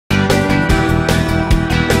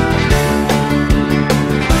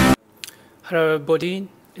Hello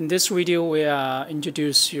everybody, in this video we are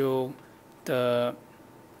introduce you the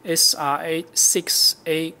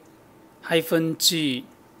SR86A-G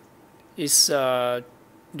is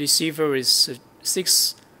receiver with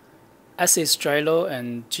 6 axis gyro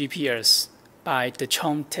and GPS by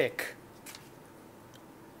Detrum Tech.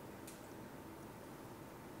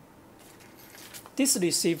 This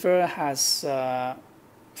receiver has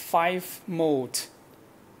 5 modes,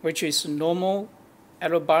 which is normal,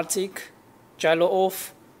 aerobatic, gyro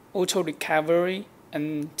off, auto recovery,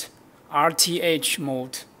 and RTH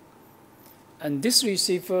mode. And this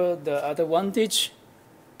receiver, the advantage,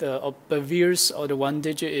 the obvious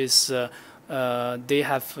advantage is they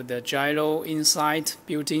have the gyro inside,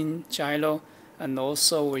 built-in gyro, and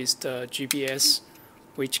also with the GPS,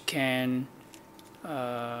 which can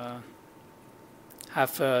have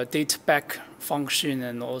a data back function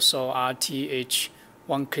and also RTH,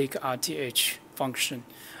 one-click RTH function,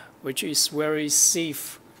 which is very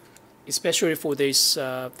safe, especially for those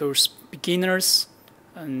beginners,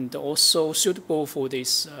 and also suitable for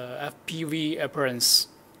this FPV appearance.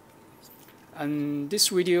 And this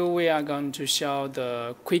video we are going to show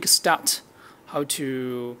the quick start, how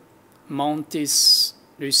to mount this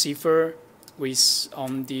receiver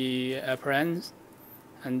on the appearance,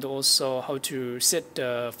 and also how to set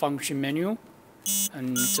the function menu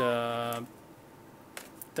and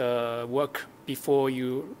the work before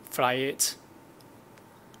you fly it.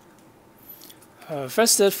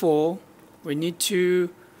 First of all, we need to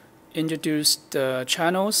introduce the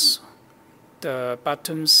channels, the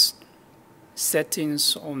buttons,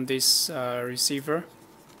 settings on this receiver.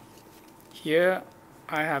 Here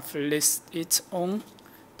I have listed it on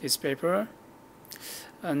this paper,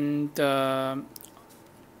 and on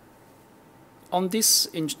this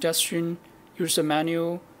introduction user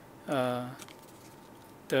manual,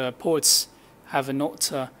 the ports have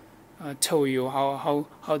not told you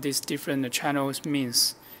how these different channels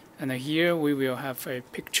means. And here we will have a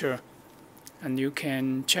picture, and you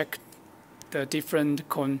can check the different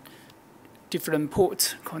ports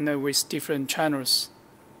connect with different channels.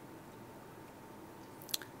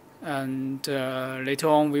 And later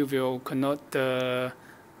on we will connect the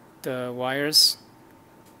wires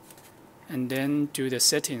and then do the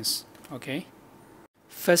settings. Okay.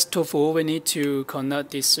 First of all, we need to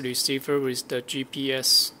connect this receiver with the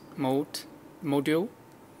GPS module.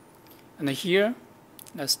 And here,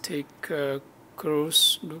 let's take a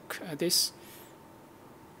close look at this.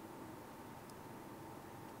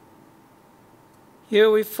 Here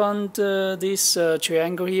we found this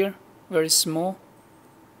triangle here, very small.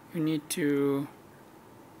 You need to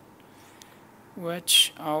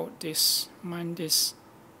watch out this,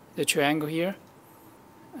 the triangle here.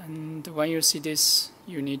 And when you see this,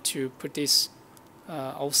 you need to put this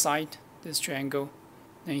outside this triangle.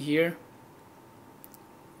 And here,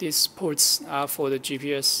 these ports are for the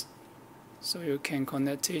GPS, so you can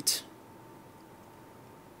connect it.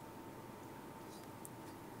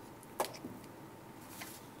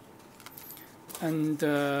 And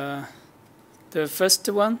the first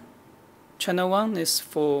one, channel 1, is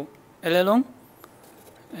for aileron.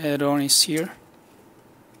 Aileron is here.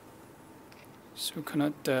 So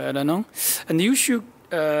connect the aileron, and you should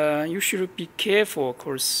be careful. Of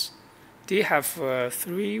course, they have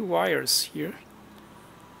 3 wires here,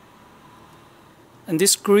 and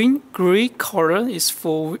this gray color is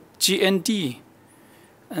for GND,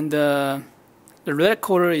 and the red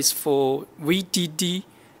color is for VDD,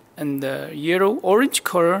 and the orange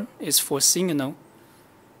color is for signal.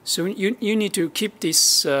 So you need to keep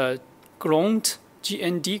this ground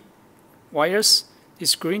GND wires,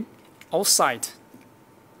 this green, outside,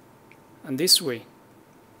 and this way.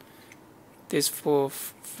 This for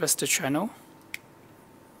first channel,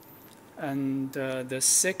 and the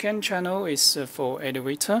second channel is for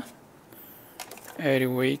elevator.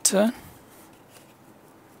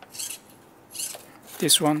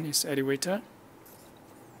 This one is elevator.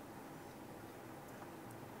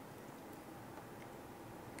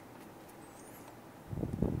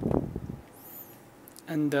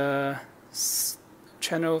 And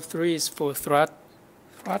channel 3 is for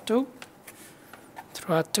throttle.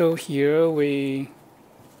 Throttle, here we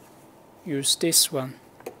use this one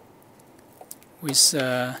with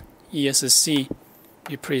ESC,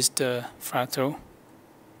 replace the throttle.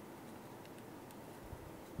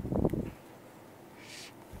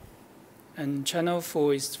 And channel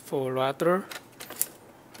 4 is for rudder.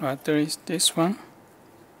 Rudder is this one.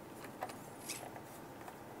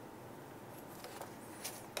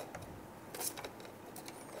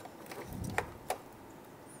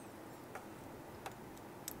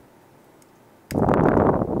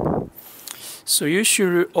 So you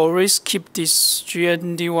should always keep this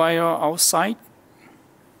GND wire outside.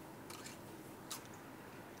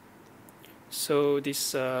 So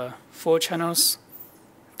these 4 channels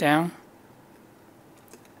down.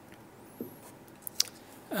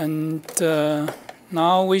 And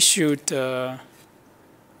now we should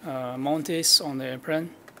mount this on the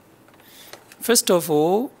airplane. First of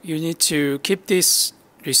all, you need to keep this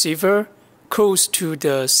receiver close to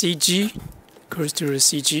the CG,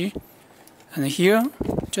 And here,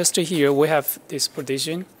 just here, we have this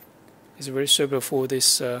position. It's very suitable for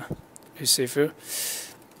this receiver.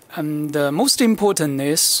 And the most important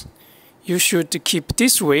is you should keep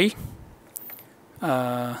this way,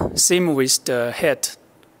 same with the head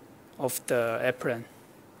of the airplane.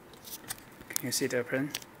 You see the airplane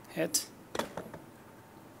head?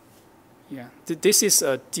 Yeah, this is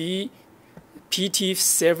a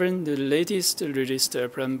PT7, the latest released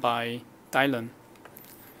airplane by Dynam.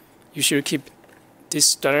 You should keep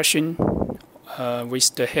this direction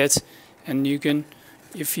with the head, and you can,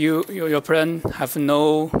 if your plane have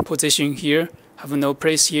no position here, have no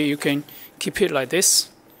place here, you can keep it like this,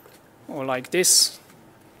 or like this,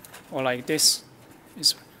 or like this.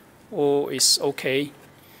 All is okay,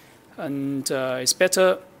 and it's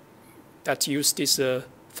better that use this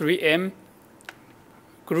 3M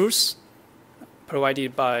grooves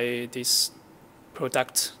provided by this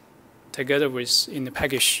product together with in the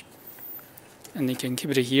package, and you can keep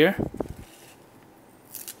it here.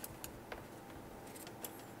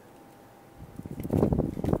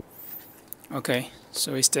 Okay,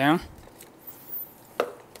 so it's down.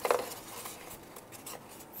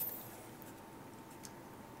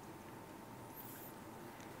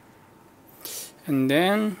 And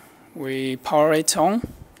then we power it on.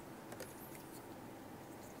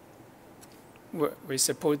 We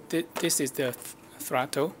suppose this is the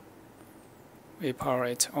throttle. We power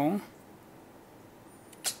it on.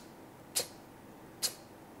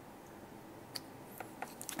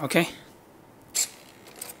 Okay.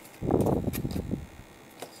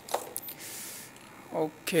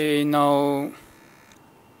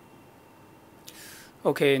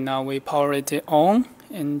 Now we power it on,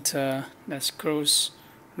 and let's close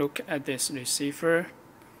look at this receiver.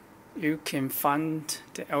 You can find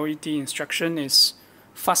the LED instruction is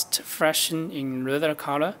fast flashing in red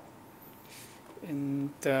color,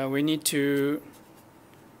 and we need to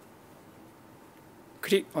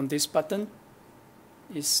click on this button.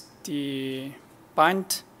 Is the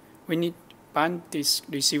bind. We need bind this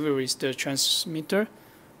receiver with the transmitter.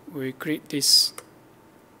 We click this,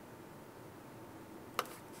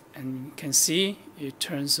 and you can see it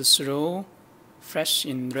turns slow flash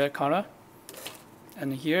in red color.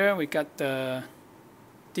 And here we got the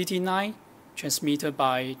DT9 transmitter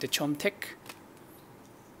by the Detrum.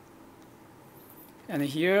 And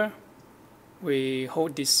here we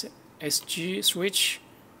hold this SG switch,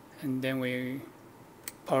 and then we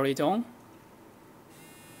power it on.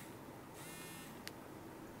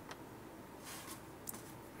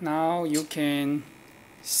 Now you can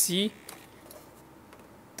see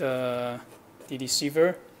the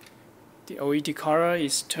receiver. The LED color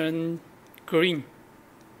is turned green,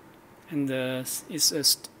 and it's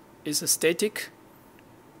a static.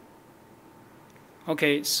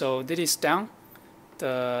 Okay, so this is down.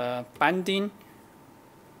 The binding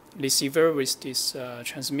receiver with this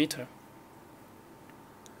transmitter.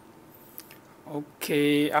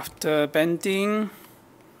 Okay, after bending,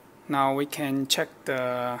 now we can check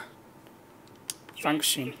the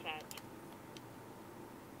function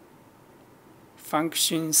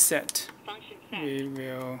set. We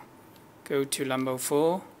will go to number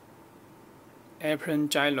 4, airplane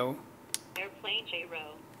gyro.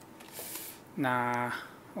 Now,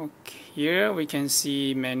 okay, here we can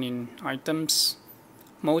see many items.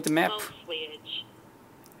 Mode map.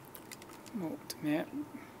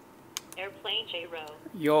 Airplane gyro.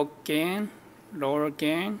 Yaw gain, lower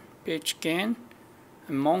gain, pitch gain,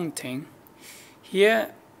 and mounting.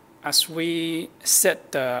 Here, as we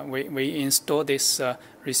set we install this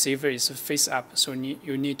receiver is face up, so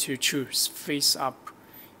you need to choose face up,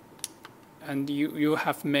 and you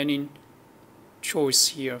have many choice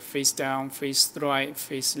here: face down, face right,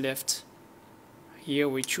 face left. Here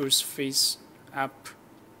we choose face up.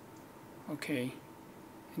 Okay,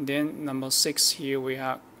 and then number 6 here we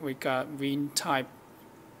got wind type.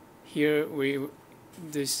 Here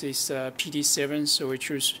this is PD7, so we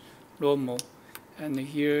choose normal. And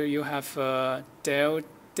here you have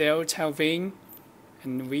delta wing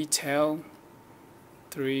and V-tail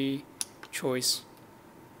 3 choice.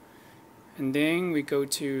 And then we go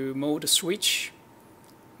to mode switch.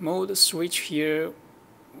 Mode switch here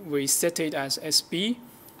we set it as SB.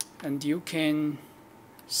 and you can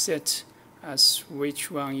set as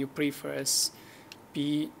which one you prefer, as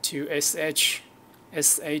B to SH,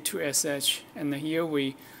 SA to SH, and here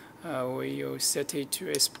we will set it to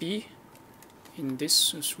SB in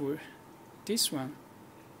this one.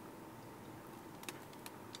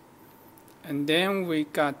 And then we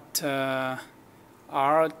got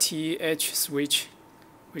RTH switch,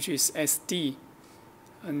 which is SD,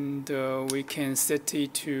 and we can set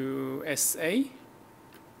it to SA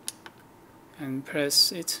and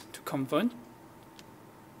press it to confirm.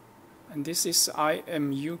 And this is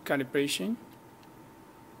IMU calibration,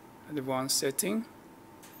 advanced setting.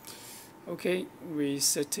 Okay, we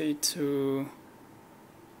set it to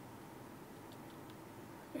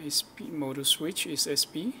SB, model switch is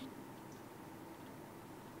SB.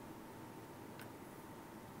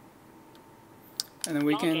 And then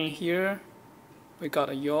we can here we got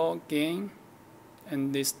a yaw gain,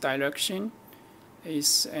 and this direction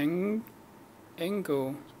is angle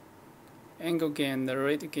gain, the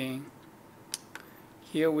rate gain.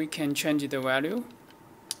 Here we can change the value.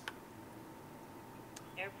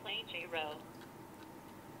 Airplane gyro.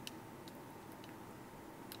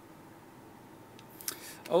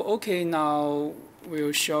 Oh, okay. Now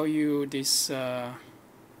we'll show you this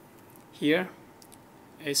here.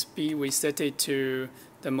 SB, we set it to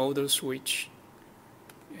the model switch,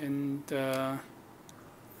 and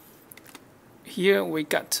here we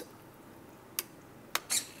got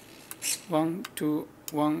 1, 2,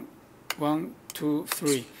 1, 1, 2,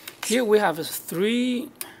 3. Here we have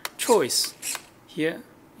 3 choice here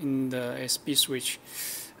in the SB switch,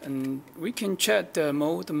 and we can check the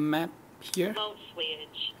mode map here. Mode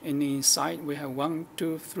switch. And inside we have 1,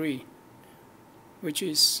 2, 3, which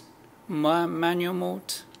is manual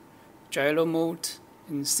mode, gyro mode,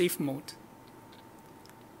 and safe mode.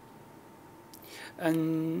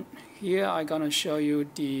 And here I'm gonna show you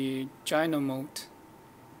the gyro mode.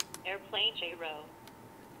 Airplane gyro.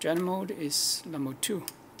 Gyro mode is number 2.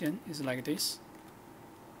 Then it's like this.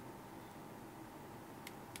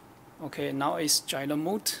 Okay, now it's gyro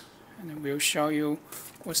mode, and we'll show you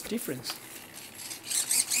what's the difference.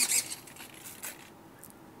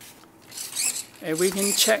 And we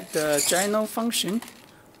can check the gyro function.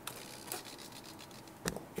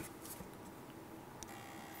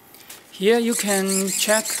 Here you can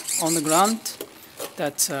check on the ground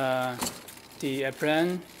that the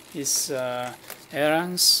airplane is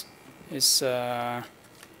ailerons, is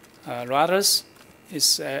rudders,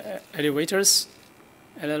 is elevators,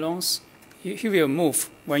 ailerons. He will move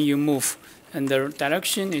when you move, and the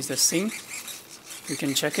direction is the same. You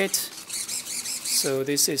can check it. So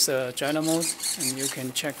this is a gyro mode, and you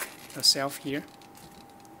can check yourself here.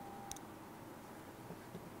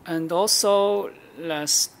 And also,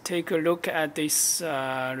 let's take a look at this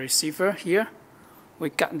receiver here.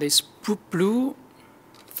 We got this blue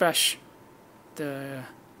flash. The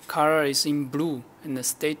color is in blue and the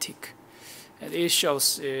static. And it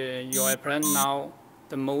shows your airplane now.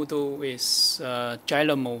 The model is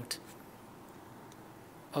gyro mode.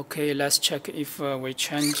 Okay, let's check if we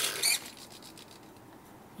change.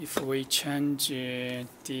 If we change the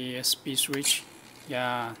SB switch,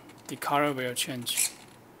 yeah, the color will change.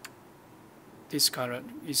 This color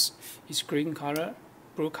is green color,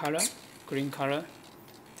 blue color, green color.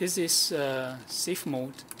 This is safe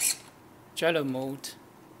mode, gyro mode,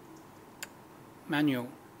 manual.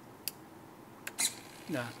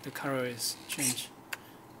 Yeah, the color is changed.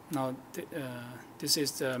 Now this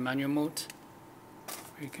is the manual mode.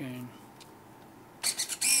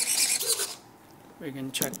 We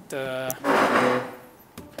can check the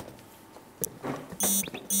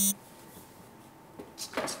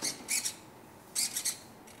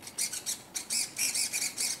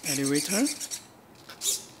elevator,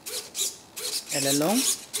 aileron,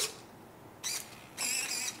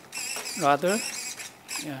 rudder.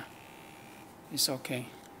 Yeah, it's okay.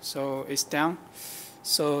 So it's down.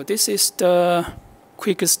 So this is the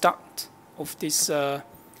quick start of this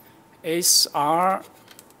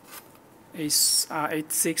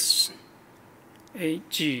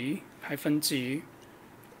SR86A-G,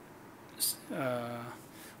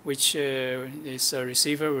 which is a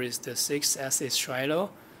receiver with the 6-axis gyro,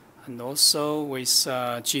 and also with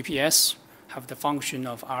GPS, have the function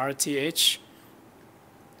of RTH,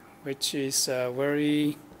 which is a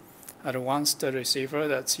very advanced receiver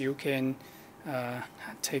that you can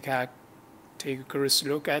take a close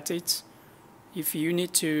look at it. If you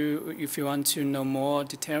want to know more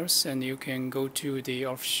details, then you can go to the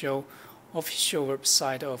official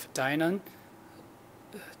website of Dynam,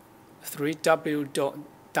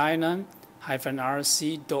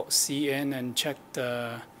 www.dynam-rc.cn, and check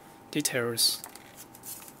the details.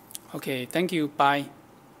 Okay, thank you. Bye.